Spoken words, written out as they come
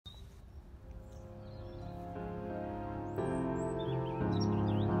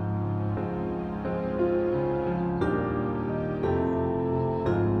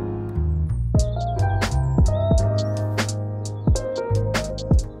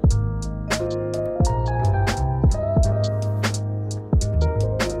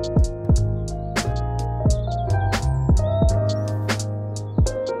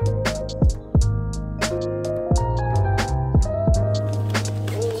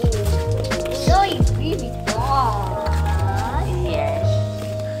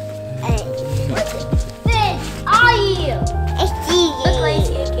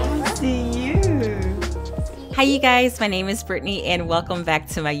Hi you guys, my name is Brittany and welcome back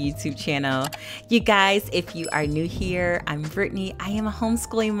to my YouTube channel. You guys, if you are new here, I'm Brittany. I am a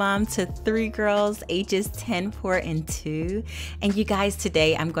homeschooling mom to 3 girls ages 10, 4, and 2. And you guys,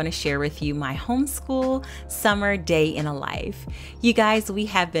 today I'm going to share with you my homeschool summer day in a life. You guys, we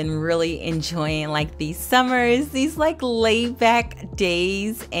have been really enjoying like these summers, these like laid back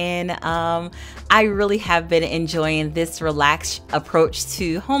days, and I really have been enjoying this relaxed approach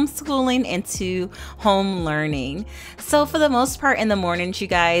to homeschooling and to home learning. So for the most part in the mornings, you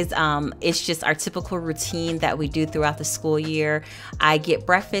guys, it's just our typical routine that we do throughout the school year. I get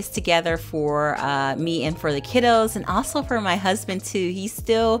breakfast together for me and for the kiddos, and also for my husband too. He's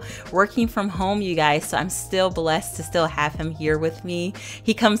still working from home, you guys, so I'm still blessed to still have him here with me.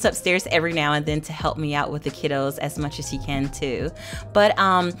 He comes upstairs every now and then to help me out with the kiddos as much as he can too. But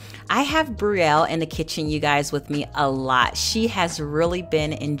I have Brielle in the kitchen, you guys, with me a lot. She has really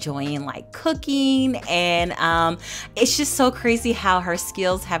been enjoying like cooking, and it's just so crazy how her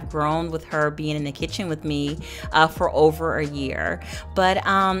skills have grown with her being in the kitchen with me for over a year. But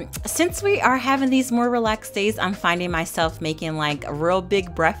since we are having these more relaxed days, I'm finding myself making like real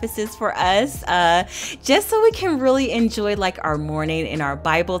big breakfasts for us, just so we can really enjoy like our morning and our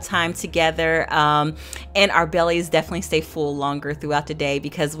Bible time together, and our bellies definitely stay full longer throughout the day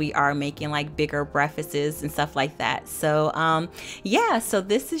because we are making like bigger breakfasts and stuff like that. So yeah, so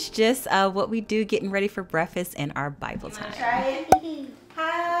this is just what we do, getting ready for breakfast and our Bible time. Try it.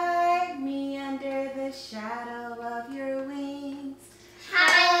 Hide me under the shadow of your wings.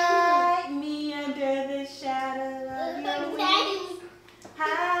 Hide me under the shadow of your wings.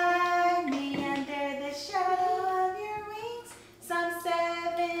 Hide me under the shadow of your wings. Psalm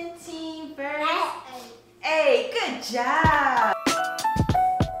 17 verse 8. Good job.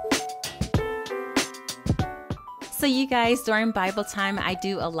 So you guys, during Bible time, I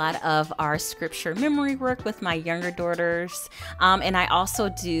do a lot of our scripture memory work with my younger daughters. And I also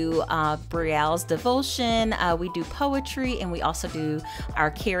do Brielle's devotion. We do poetry, and we also do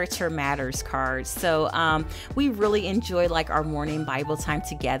our character matters cards. So we really enjoy like our morning Bible time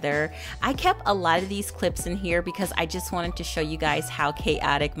together. I kept a lot of these clips in here because I just wanted to show you guys how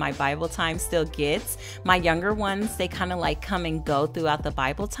chaotic my Bible time still gets. My younger ones, they kind of like come and go throughout the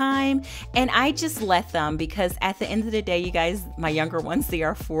Bible time, and I just let them, because at the end of the day, you guys, my younger ones, they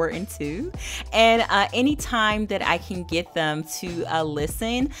are 4 and 2, and anytime that I can get them to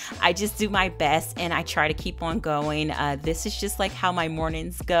listen, I just do my best and I try to keep on going. This is just like how my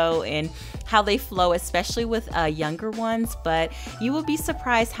mornings go and how they flow, especially with younger ones, but you will be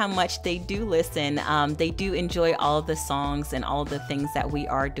surprised how much they do listen. They do enjoy all of the songs and all of the things that we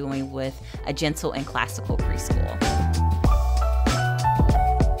are doing with a gentle and classical preschool.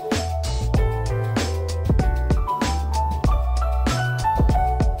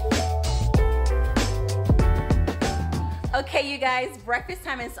 Okay, you guys, breakfast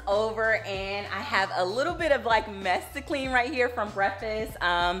time is over, and I have a little bit of like mess to clean right here from breakfast.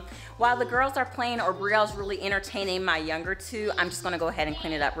 While the girls are playing or Brielle's really entertaining my younger 2, I'm just gonna go ahead and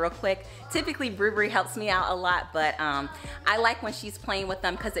clean it up real quick. Typically, Bri helps me out a lot, but I like when she's playing with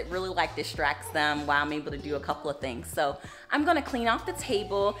them because it really like distracts them while I'm able to do a couple of things. So I'm gonna clean off the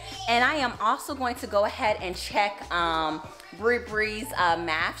table, and I am also going to go ahead and check Bri's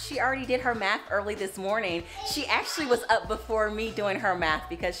math. She already did her math early this morning. She actually was up before me doing her math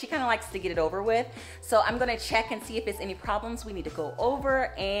because she kind of likes to get it over with. So I'm gonna check and see if there's any problems we need to go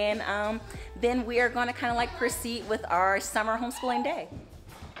over, and then we are gonna kind of like proceed with our summer homeschooling day.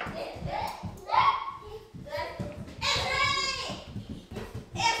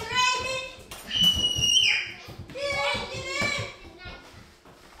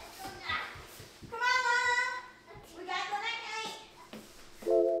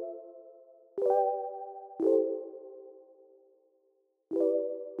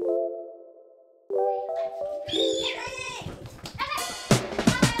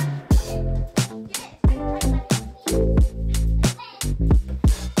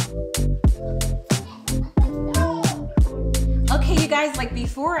 Like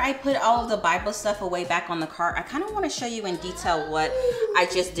before I put all of the Bible stuff away back on the cart, I kind of want to show you in detail what I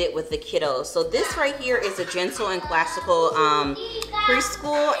just did with the kiddos. So this right here is a gentle and classical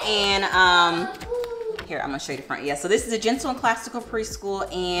preschool, and here, I'm gonna show you the front. Yeah, so this is a gentle and classical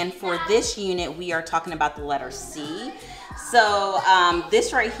preschool, and for this unit we are talking about the letter C. So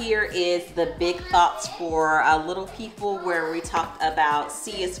this right here is the big thoughts for little people, where we talked about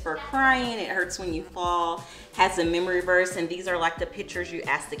C is for crying, it hurts when you fall, has a memory verse, and these are like the pictures you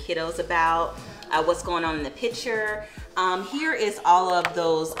ask the kiddos about what's going on in the picture. Here is all of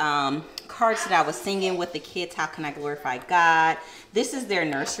those cards that I was singing with the kids. How can I glorify God? This is their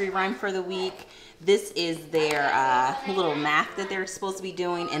nursery rhyme for the week. This is their little math that they're supposed to be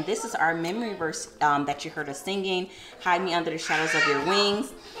doing. And this is our memory verse that you heard us singing, Hide Me Under the Shadows of Your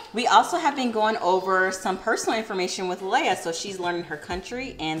Wings. We also have been going over some personal information with Leia. So she's learning her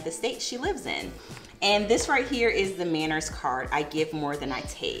country and the state she lives in. And this right here is the manners card. I give more than I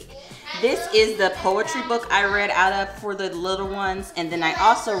take. This is the poetry book I read out of for the little ones. And then I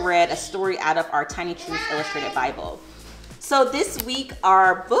also read a story out of our Tiny Truths Illustrated Bible. So this week,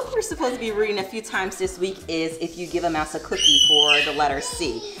 our book we're supposed to be reading a few times this week is If You Give a Mouse a Cookie for the letter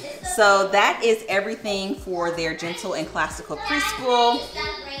C. So that is everything for their gentle and classical preschool.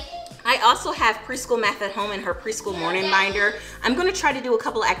 I also have preschool math at home in her preschool morning binder. I'm going to try to do a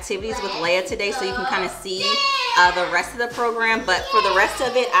couple of activities with Leia today so you can kind of see the rest of the program. But for the rest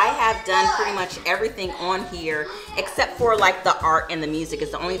of it, I have done pretty much everything on here except for like the art and the music.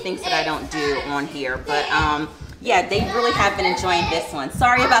 It's the only things that I don't do on here. But yeah, they really have been enjoying this one.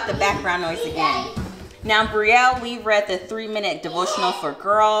 Sorry about the background noise again. Now, Brielle, we read the 3-minute devotional for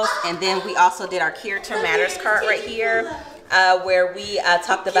girls. And then we also did our Character Matters card right here. Where we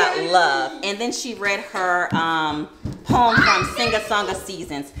talked about love. And then she read her poem from Sing a Song of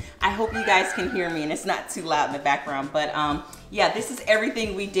Seasons. I hope you guys can hear me and it's not too loud in the background. But yeah, this is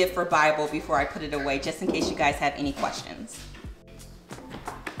everything we did for Bible before I put it away, just in case you guys have any questions.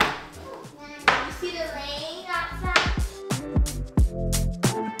 You see the rain outside?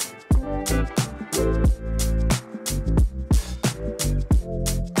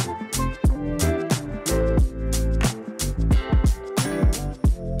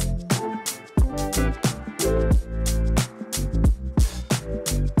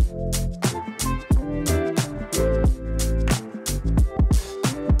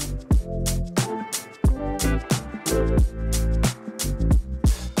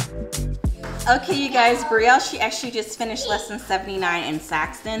 Okay, you guys, Brielle, she actually just finished lesson 79 in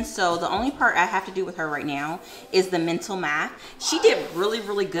Saxton. So the only part I have to do with her right now is the mental math. She did really,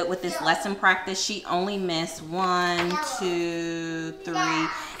 really good with this lesson practice. She only missed 1, 2, 3,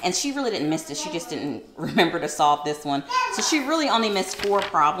 and she really didn't miss this. She just didn't remember to solve this one. So she really only missed 4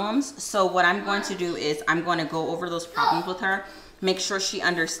 problems. So what I'm going to do is I'm going to go over those problems with her, make sure she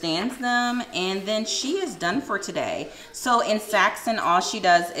understands them, and then she is done for today. So in Saxon, all she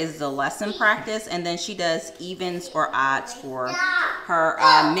does is the lesson practice, and then she does evens or odds for her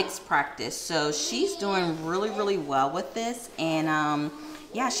mixed practice. So she's doing really, really well with this, and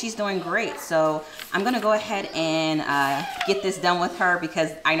yeah, she's doing great. So I'm gonna go ahead and get this done with her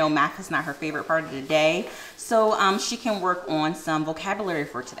because I know math is not her favorite part of the day. So she can work on some vocabulary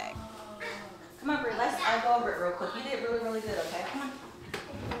for today. Come on, Brie, let's go over it real quick. You did really, really good, okay? Come on.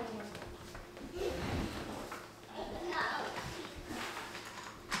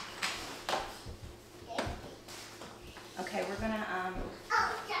 Okay,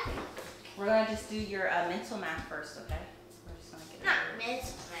 we're gonna just do your mental math first, okay? We're just gonna get Not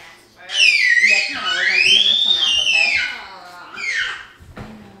mental math first. Yeah, come on, we're gonna do your mental math, okay?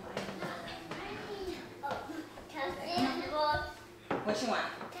 What you want?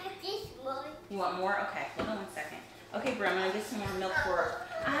 You want more? Okay, hold on 1 second. Okay, Bri, I'm gonna get some more milk for.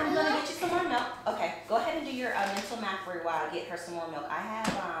 I'm gonna get you some more milk. Okay, go ahead and do your mental math for a while. Get her some more milk.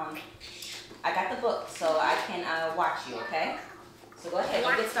 I got the book, so I can watch you. Okay. So go ahead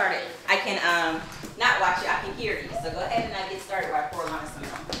and get started. I can not watch you. I can hear you. So go ahead and get started while I pour on some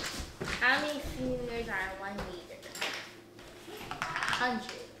milk. How many fingers are 1 meter? 100.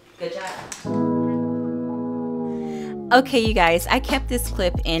 Good job. Okay, you guys, I kept this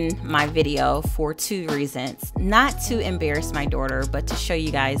clip in my video for 2 reasons. Not to embarrass my daughter, but to show you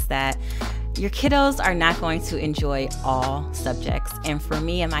guys that your kiddos are not going to enjoy all subjects. And for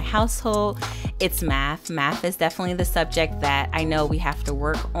me and my household, it's math. Math is definitely the subject that I know we have to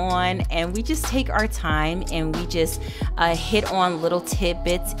work on, and we just take our time and we just hit on little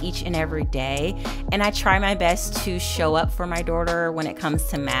tidbits each and every day. And I try my best to show up for my daughter when it comes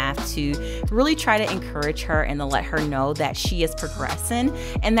to math, to really try to encourage her and to let her know that she is progressing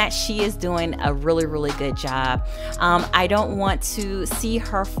and that she is doing a really, really good job. I don't want to see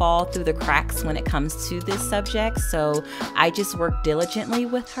her fall through the cracks when it comes to this subject, so I just work diligently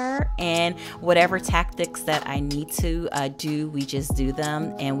with her, and whatever tactics that I need to do, we just do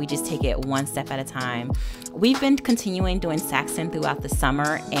them, and we just take it 1 step at a time. We've been continuing doing Saxon throughout the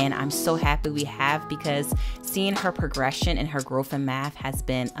summer, and I'm so happy we have, because seeing her progression and her growth in math has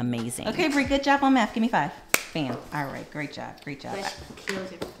been amazing. Okay, Bri, good job on math. Give me 5. Bam. All right, great job, great job.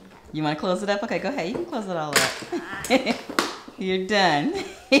 You want to close it up? Okay, go ahead. You can close it all up. You're done.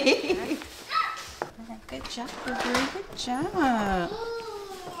 Good job, Bri. Good job.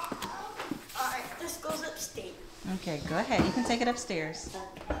 Alright, this goes upstairs. Okay, go ahead. You can take it upstairs.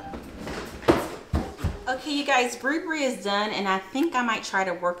 Okay, you guys, Brie is done, and I think I might try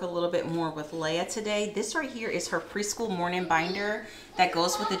to work a little bit more with Leia today. This right here is her preschool morning binder that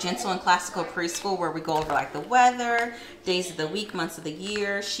goes with the Gentle and Classical Preschool, where we go over like the weather, days of the week, months of the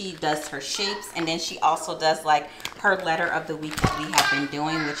year. She does her shapes, and then she also does like her letter of the week that we have been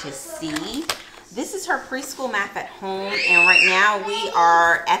doing, which is C. This is her preschool math at home, and right now we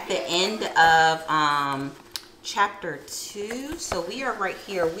are at the end of chapter 2. So we are right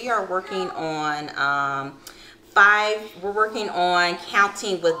here. We are working on we're working on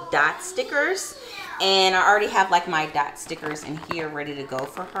counting with dot stickers, and I already have like my dot stickers in here ready to go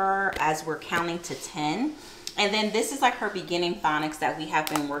for her as we're counting to 10. And then this is like her beginning phonics that we have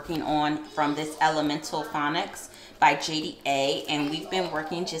been working on from this Elemental Phonics by JDA, and we've been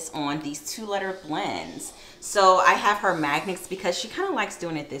working just on these 2-letter blends. So I have her magnets because she kind of likes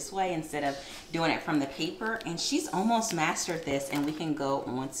doing it this way instead of doing it from the paper, and she's almost mastered this, and we can go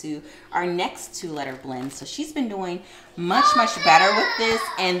on to our next 2-letter blend. So she's been doing much better with this,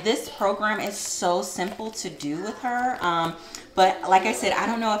 and this program is so simple to do with her. But like I said, I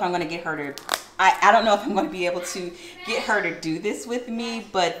don't know if I'm going to get her to I don't know if I'm going to be able to get her to do this with me,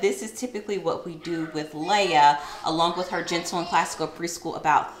 but this is typically what we do with Leia along with her Gentle and Classical Preschool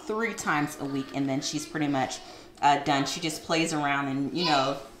about 3 times a week, and then she's pretty much done. She just plays around and, you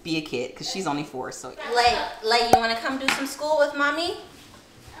know, be a kid because she's only 4. So Leia, you want to come do some school with mommy?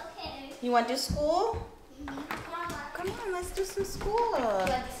 Okay. You want to do school? Mm-hmm. Come on, let's do some school. You want to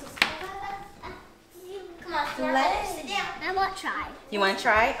do some school? Come on, sit down. I want to try. You want to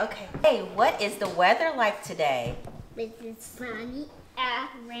try? Okay. Hey, what is the weather like today? It's sunny and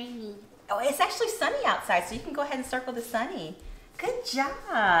rainy. Oh, it's actually sunny outside, so you can go ahead and circle the sunny. Good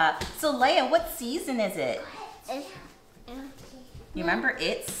job. So Leia, what season is it? You remember,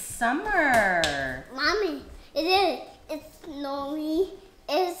 it's summer. Mommy, it is. It's snowy.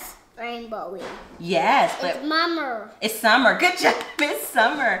 It's rainbowy. Yes, but it's summer. It's summer. Good job. It's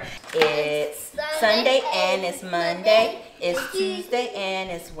summer. It's Sunday and it's Monday. It's Tuesday and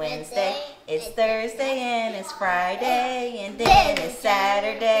it's Wednesday. It's Thursday and it's Friday. And then it's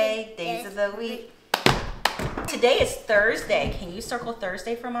Saturday. Days of the week. Today is Thursday. Can you circle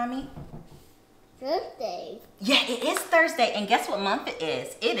Thursday for mommy? Thursday. Yeah, it is Thursday. And guess what month it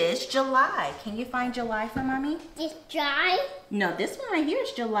is? It is July. Can you find July for mommy? It's July. No, this one right here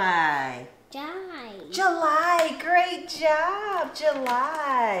is July. July. July. Great job.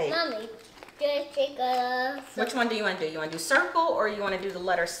 July. Mommy, just take a... Which one do you want to do? You want to do circle or you want to do the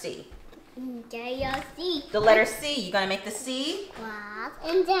letter C? C. The letter C. You going to make the C? Up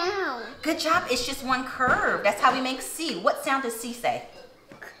and down. Good job. It's just one curve. That's how we make C. What sound does C say?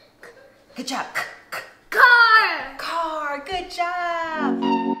 Good job. Car. Car. Good job.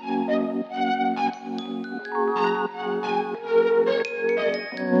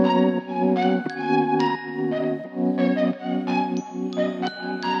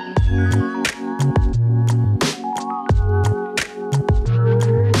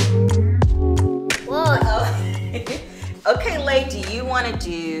 Okay, Lay, do you want to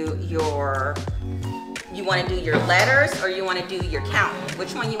do your letters or you want to do your count?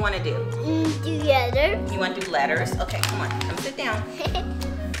 Which one you want to do? Do letters. You want to do letters? Okay, come on. Come sit down.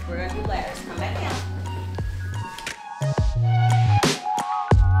 We're going to do letters. Come back down.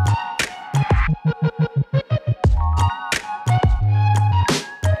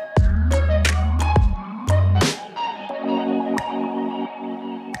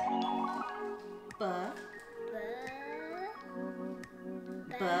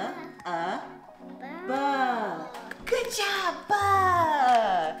 Good job,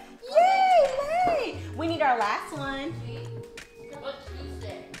 ba. Yay, we need our last one.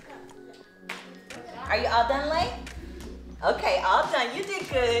 Are you all done, Lay? Okay, all done. You did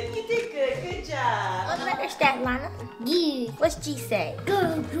good. You did good. Good job. What letter is that, Lana? G. What's G say?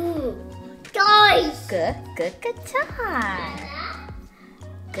 Good, good. Guys. Good, good, good job.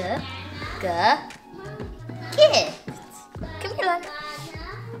 Good, good. Gift. Come here, Lana.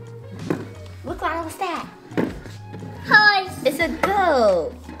 Look, Lana, what's that? Hi. It's a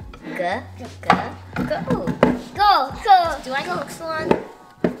go. Go, go, go. Go, go. Do I go next one?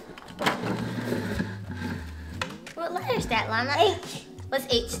 What letter is that, Lana? H. What's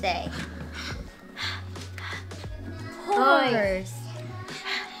H say? Horse.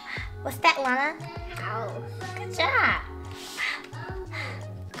 What's that, Lana? House. Good job.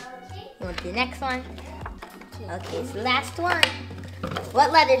 You want to do the next one? Okay, it's the last one.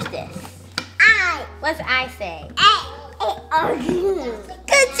 What letter is this? I. What's I say? Igloo.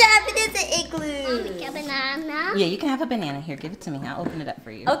 Good job, it is an igloo. Make a banana. Yeah, you can have a banana. Here, give it to me. I'll open it up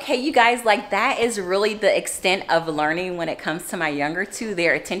for you. Okay, you guys, like that is really the extent of learning when it comes to my younger two.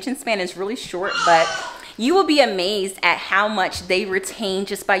 Their attention span is really short, but you will be amazed at how much they retain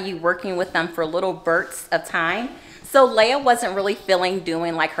just by you working with them for little bursts of time. So Leia wasn't really feeling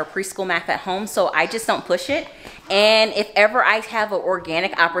doing like her preschool math at home, so I just don't push it. And if ever I have an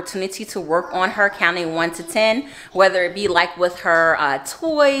organic opportunity to work on her counting 1 to 10, whether it be like with her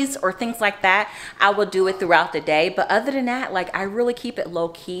toys or things like that, I will do it throughout the day. But other than that, like I really keep it low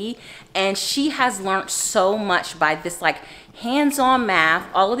key. And she has learned so much by this like hands-on math,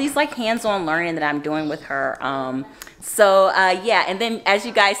 all of these like hands-on learning that I'm doing with her. Yeah, and then as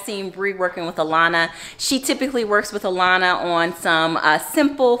you guys seen Bree working with Alana, she typically works with Alana on some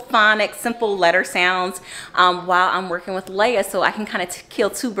simple phonics, simple letter sounds while I'm working with Leia, so I can kind of kill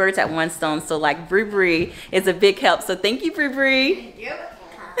 2 birds at 1 stone. So like Bree is a big help. So thank you, Bree.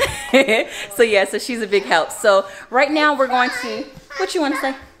 So yeah, so she's a big help. So right now we're going to, what you want to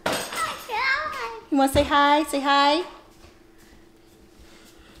say? You want to say hi? Say hi.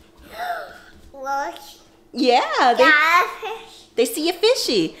 Look. Yeah, they see a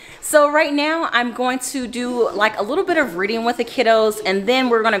fishy. So right now I'm going to do like a little bit of reading with the kiddos, and then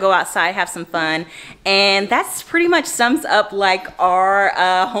we're gonna go outside, have some fun. And that's pretty much sums up like our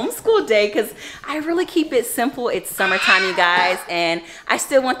homeschool day, because I really keep it simple. It's summertime, you guys, and I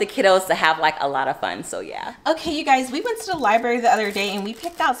still want the kiddos to have like a lot of fun. So yeah. Okay, you guys, we went to the library the other day and we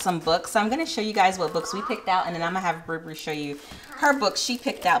picked out some books. So I'm gonna show you guys what books we picked out, and then I'm gonna have Brie show you her book she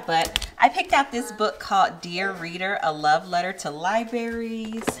picked out. But I picked out this book called Dear Reader, A Love Letter to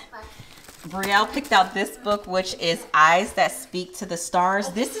Libraries. Brielle picked out this book, which is Eyes That Speak to the Stars.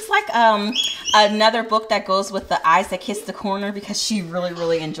 This is like another book that goes with the Eyes That Kiss the Corner, because she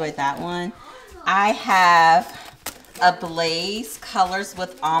really enjoyed that one. I have Ablaze Colors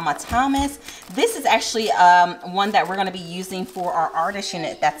with Alma Thomas. This is actually one that we're going to be using for our artist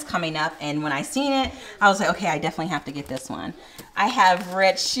unit that's coming up, and when I seen it I was like, okay, I definitely have to get this one. I have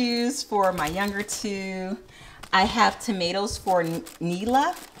Red Shoes for my younger 2. I have Tomatoes for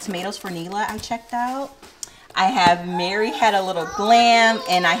Neela. Tomatoes for Neela I checked out. I have Mary Had a Little Glam,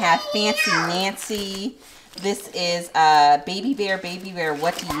 and I have Fancy Nancy. This is Baby Bear,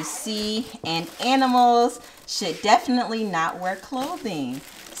 What Do You See? And Animals Should Definitely Not Wear Clothing.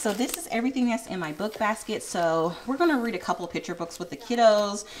 So this is everything that's in my book basket. So we're going to read a couple of picture books with the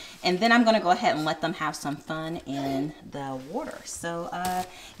kiddos, and then I'm going to go ahead and let them have some fun in the water. So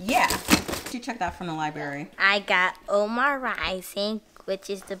yeah, what you checked out from the library? I got Omar Rising,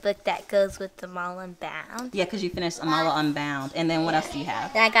 which is the book that goes with the Mall Unbound. Yeah, because you finished Amala Unbound. And then what else do you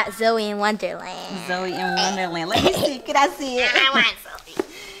have? Then I got Zoe in Wonderland. Zoe in Wonderland. Let me see. Can I see it? I want Zoe.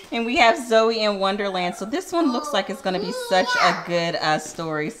 And we have Zoe in Wonderland. So this one looks like it's going to be such a good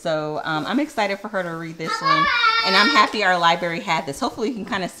story. So I'm excited for her to read this one. And I'm happy our library had this. Hopefully you can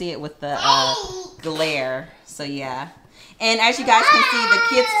kind of see it with the glare. So yeah. And as you guys can see, the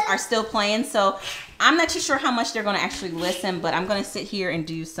kids are still playing. So I'm not too sure how much they're going to actually listen. But I'm going to sit here and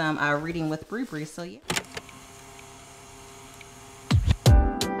do some reading with Bree. So yeah.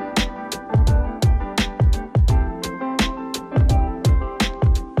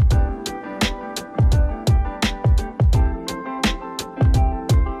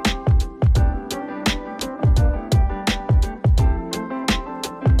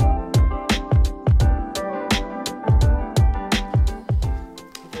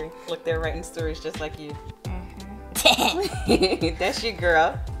 Look, they're writing stories just like you. That's your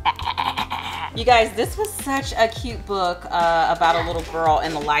girl. You guys, this was such a cute book about a little girl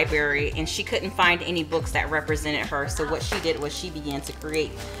in the library, and she couldn't find any books that represented her. So what she did was she began to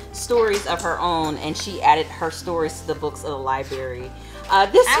create stories of her own, and she added her stories to the books of the library.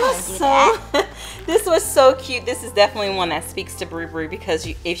 This was so cute. This is definitely one that speaks to Bree, because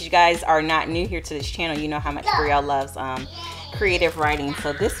if you guys are not new here to this channel, you know how much Brielle loves creative writing.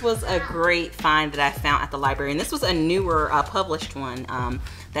 So this was a great find that I found at the library, and this was a newer published one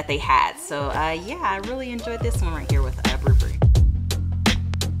that they had. So yeah, I really enjoyed this one right here with Bree.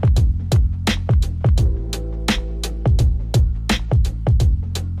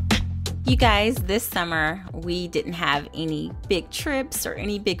 You guys, this summer we didn't have any big trips or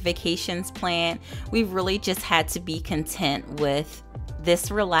any big vacations planned. We really just had to be content with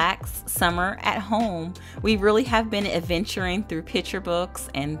this relaxed summer at home. We really have been adventuring through picture books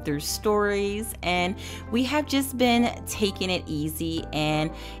and through stories, and we have just been taking it easy.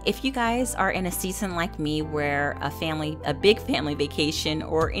 And if you guys are in a season like me where a big family vacation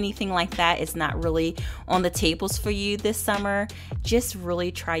or anything like that is not really on the tables for you this summer, just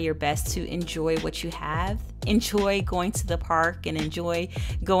really try your best to enjoy what you have enjoy going to the park and enjoy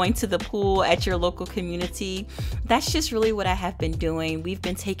going to the pool at your local community. That's just really what I have been doing. We've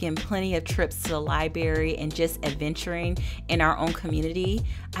been taking plenty of trips to the library and just adventuring in our own community.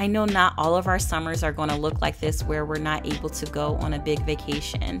 I know not all of our summers are going to look like this where we're not able to go on a big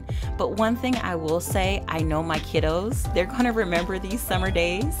vacation. But one thing I will say, I know my kiddos, they're going to remember these summer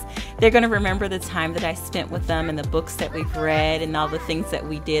days. They're going to remember the time that I spent with them and the books that we've read and all the things that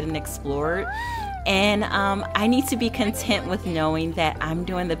we did and explored. And I need to be content with knowing that I'm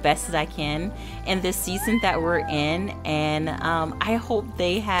doing the best that I can in this season that we're in. And I hope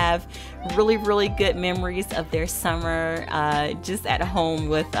they have really, really good memories of their summer just at home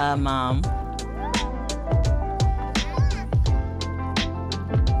with Mom.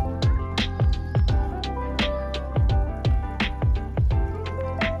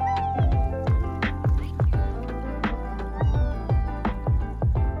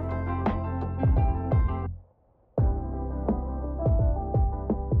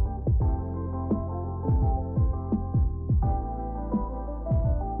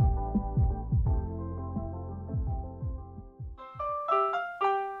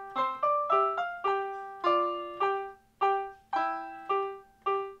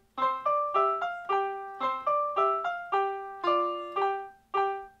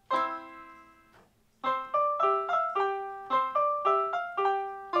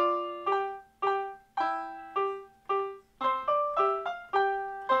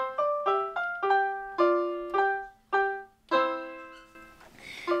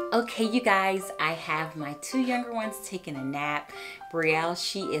 Okay, you guys, I have my two younger ones taking a nap. Brielle,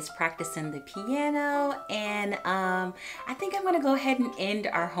 she is practicing the piano, and I think I'm gonna go ahead and end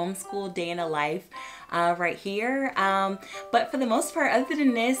our homeschool day in a life right here. But for the most part, other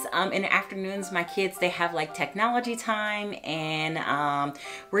than this, in the afternoons, my kids, they have like technology time, and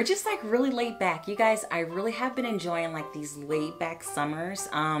we're just like really laid back. You guys, I really have been enjoying like these laid back summers.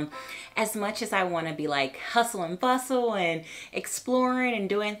 As much as I want to be like hustle and bustle and exploring and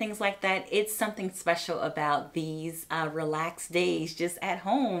doing things like that, it's something special about these relaxed days just at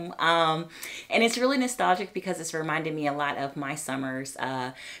home. And it's really nostalgic because it's reminded me a lot of my summers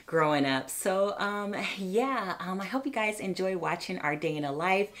growing up. So yeah, I hope you guys enjoy watching our day in a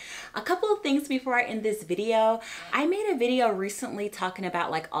life. A couple of things before I end this video. I made a video recently talking about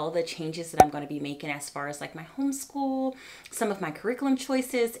like all the changes that I'm going to be making as far as like my homeschool, some of my curriculum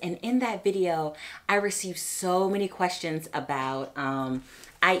choices, and in that video I received so many questions about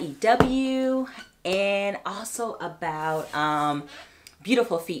IEW and also about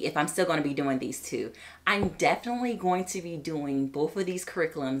Beautiful Feet, if I'm still going to be doing these two. I'm definitely going to be doing both of these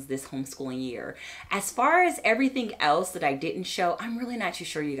curriculums this homeschooling year. As far as everything else that I didn't show, I'm really not too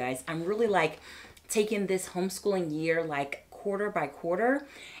sure, you guys. I'm really like taking this homeschooling year like quarter by quarter,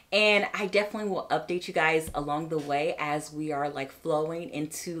 and I definitely will update you guys along the way as we are like flowing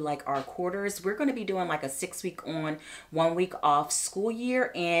into like our quarters. We're going to be doing like a 6-week on, 1 week off school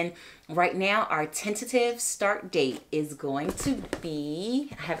year, and right now our tentative start date is going to be,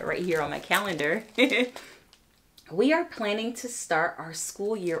 I have it right here on my calendar. We are planning to start our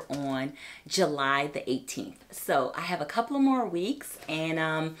school year on July the 18th. So I have a couple of more weeks, and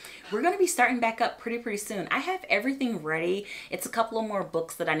we're going to be starting back up pretty soon. I have everything ready. It's a couple of more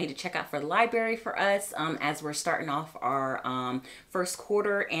books that I need to check out for the library for us as we're starting off our first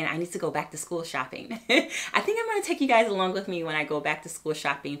quarter, and I need to go back to school shopping. I think I'm going to take you guys along with me when I go back to school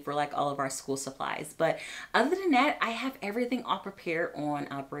shopping for like all of our school supplies. But other than that, I have everything all prepared on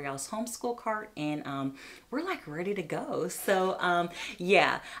Brielle's homeschool cart, and we're like ready to go. So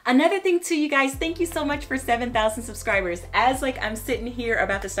yeah, another thing too, you guys, thank you so much for 7,000 subscribers. As like I'm sitting here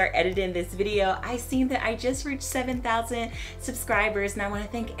about to start editing this video, I seen that I just reached 7,000 subscribers, and I want to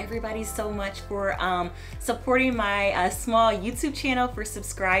thank everybody so much for supporting my small YouTube channel, for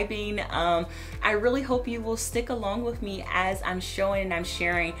subscribing. I really hope you will stick along with me as I'm showing and I'm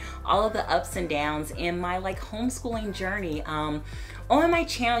sharing all of the ups and downs in my like homeschooling journey. On my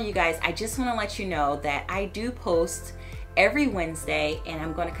channel, you guys, I just want to let you know that I do post every Wednesday, and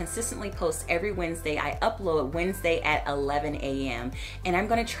I'm going to consistently post every Wednesday. I upload Wednesday at 11 a.m. and I'm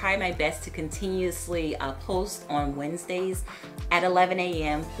going to try my best to continuously post on Wednesdays at 11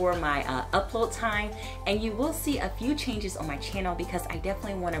 a.m. for my upload time, and you will see a few changes on my channel because I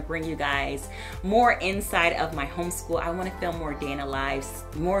definitely want to bring you guys more inside of my homeschool. I want to film more day in the lives,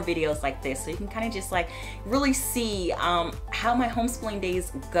 more videos like this, so you can kind of just like really see how my homeschooling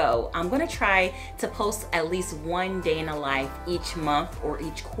days go. I'm going to try to post at least one day in the the life each month or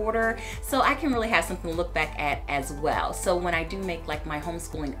each quarter, so I can really have something to look back at as well. So when I do make like my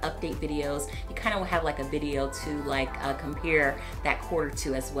homeschooling update videos, you kind of have like a video to like compare that quarter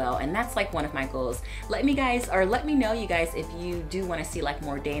to as well, and that's like one of my goals. Let me know, you guys, if you do want to see like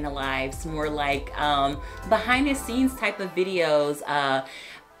more day in the lives, more like behind the scenes type of videos,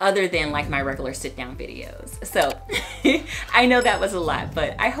 other than like my regular sit down videos. So I know that was a lot,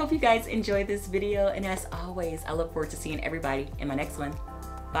 but I hope you guys enjoyed this video, and as always, I look forward to seeing everybody in my next one.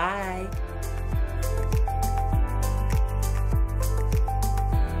 Bye.